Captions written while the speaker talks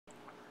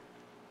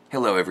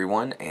Hello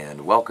everyone,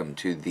 and welcome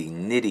to the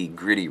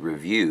nitty-gritty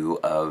review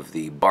of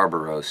the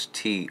Barbaros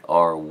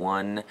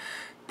TR-1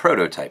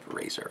 prototype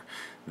razor.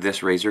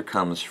 This razor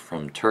comes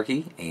from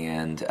Turkey,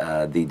 and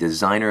the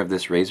designer of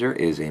this razor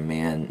is a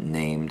man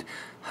named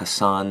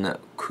Hasan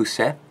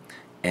Kuse,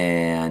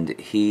 and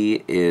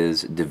he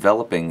is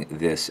developing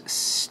this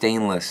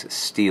stainless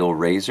steel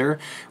razor,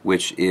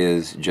 which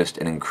is just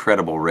an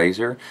incredible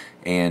razor,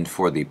 and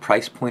for the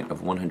price point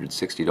of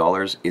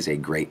 $160 is a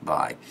great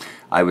buy.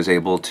 I was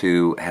able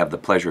to have the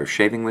pleasure of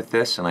shaving with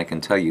this, and I can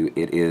tell you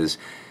it is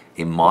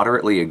a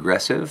moderately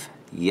aggressive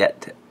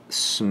yet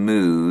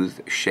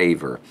smooth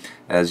shaver.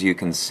 As you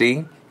can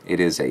see, it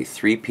is a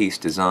three-piece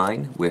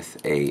design with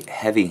a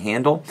heavy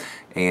handle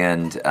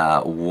and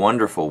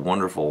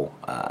wonderful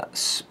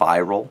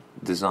spiral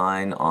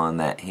design on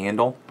that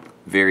handle.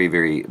 Very,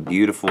 very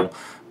beautiful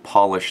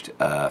polished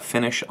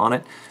finish on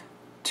it.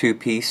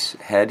 Two-piece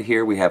head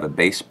here. We have a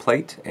base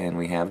plate and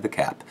we have the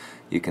cap.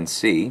 You can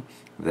see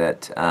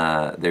that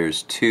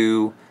there's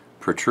two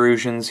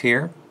protrusions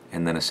here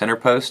and then a center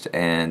post,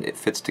 and it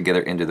fits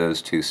together into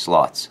those two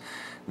slots.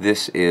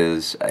 This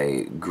is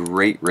a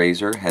great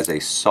razor, has a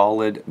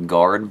solid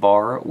guard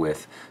bar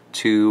with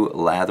two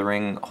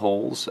lathering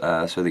holes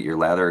so that your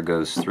lather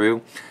goes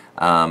through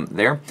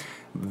there.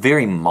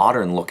 Very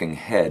modern looking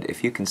head.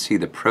 If you can see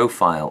the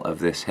profile of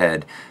this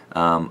head,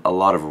 a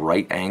lot of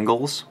right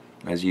angles.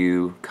 As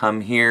you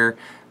come here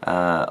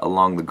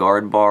along the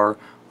guard bar,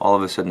 all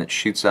of a sudden it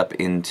shoots up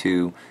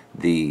into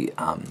the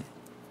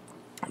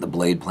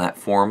blade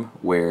platform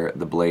where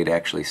the blade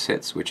actually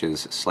sits, which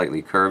is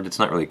slightly curved. It's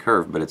not really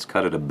curved, but it's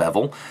cut at a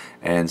bevel,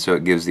 and so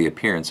it gives the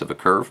appearance of a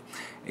curve.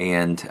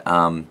 And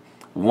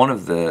one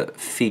of the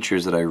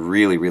features that I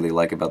really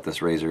like about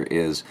this razor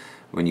is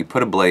when you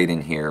put a blade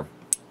in here,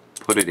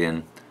 put it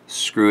in,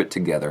 screw it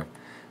together.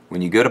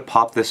 When you go to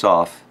pop this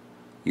off,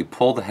 you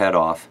pull the head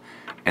off,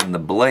 and the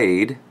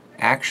blade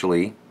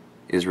actually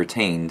is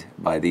retained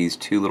by these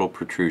two little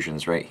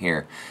protrusions right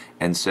here.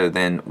 And so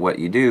then what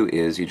you do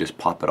is you just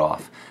pop it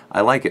off.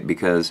 I like it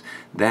because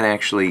that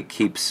actually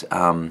keeps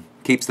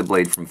the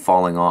blade from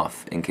falling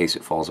off in case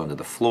it falls onto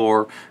the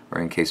floor or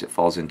in case it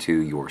falls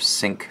into your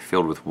sink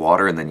filled with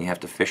water and then you have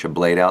to fish a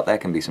blade out. That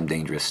can be some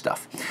dangerous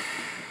stuff.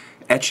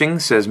 Etching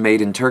says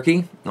made in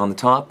Turkey on the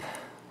top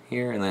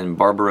here, and then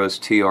Barbaros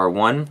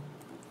TR-1.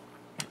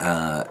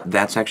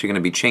 That's actually going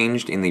to be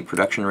changed in the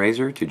production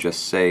razor to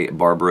just say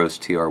Barbaros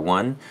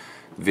TR-1.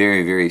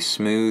 Very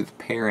smooth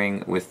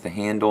pairing with the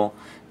handle,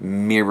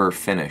 mirror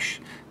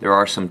finish. There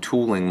are some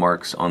tooling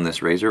marks on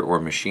this razor, or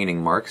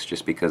machining marks,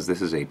 just because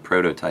this is a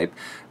prototype,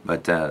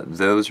 but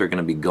those are going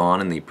to be gone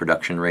in the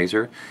production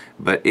razor,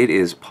 but it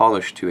is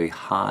polished to a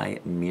high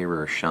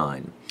mirror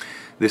shine.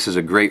 This is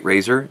a great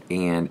razor,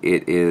 and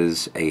it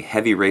is a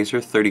heavy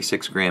razor,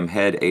 36 gram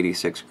head,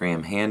 86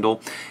 gram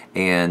handle,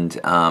 and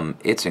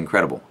it's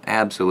incredible,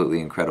 absolutely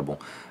incredible.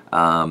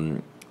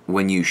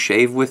 When you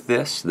shave with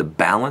this, the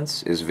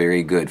balance is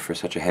very good for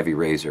such a heavy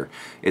razor.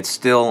 It's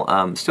still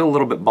a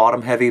little bit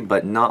bottom heavy,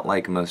 but not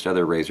like most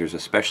other razors,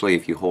 especially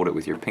if you hold it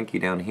with your pinky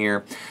down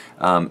here.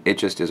 It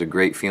just is a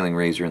great feeling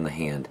razor in the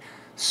hand.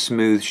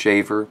 Smooth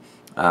shaver.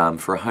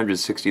 For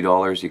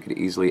 $160 you could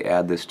easily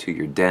add this to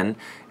your den,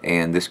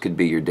 and this could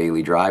be your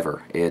daily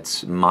driver.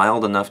 It's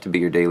mild enough to be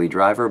your daily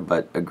driver,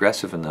 but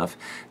aggressive enough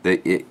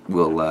that it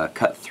will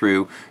cut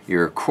through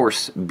your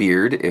coarse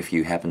beard if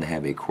you happen to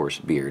have a coarse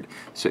beard.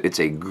 So it's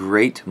a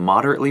great,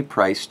 moderately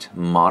priced,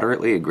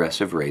 moderately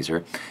aggressive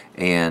razor,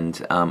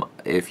 and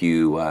if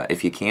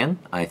you can,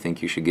 I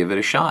think you should give it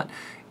a shot.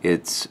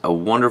 It's a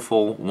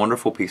wonderful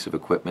piece of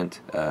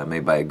equipment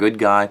made by a good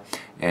guy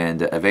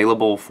and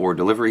available for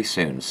delivery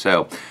soon.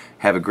 So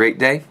have a great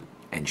day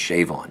and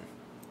shave on.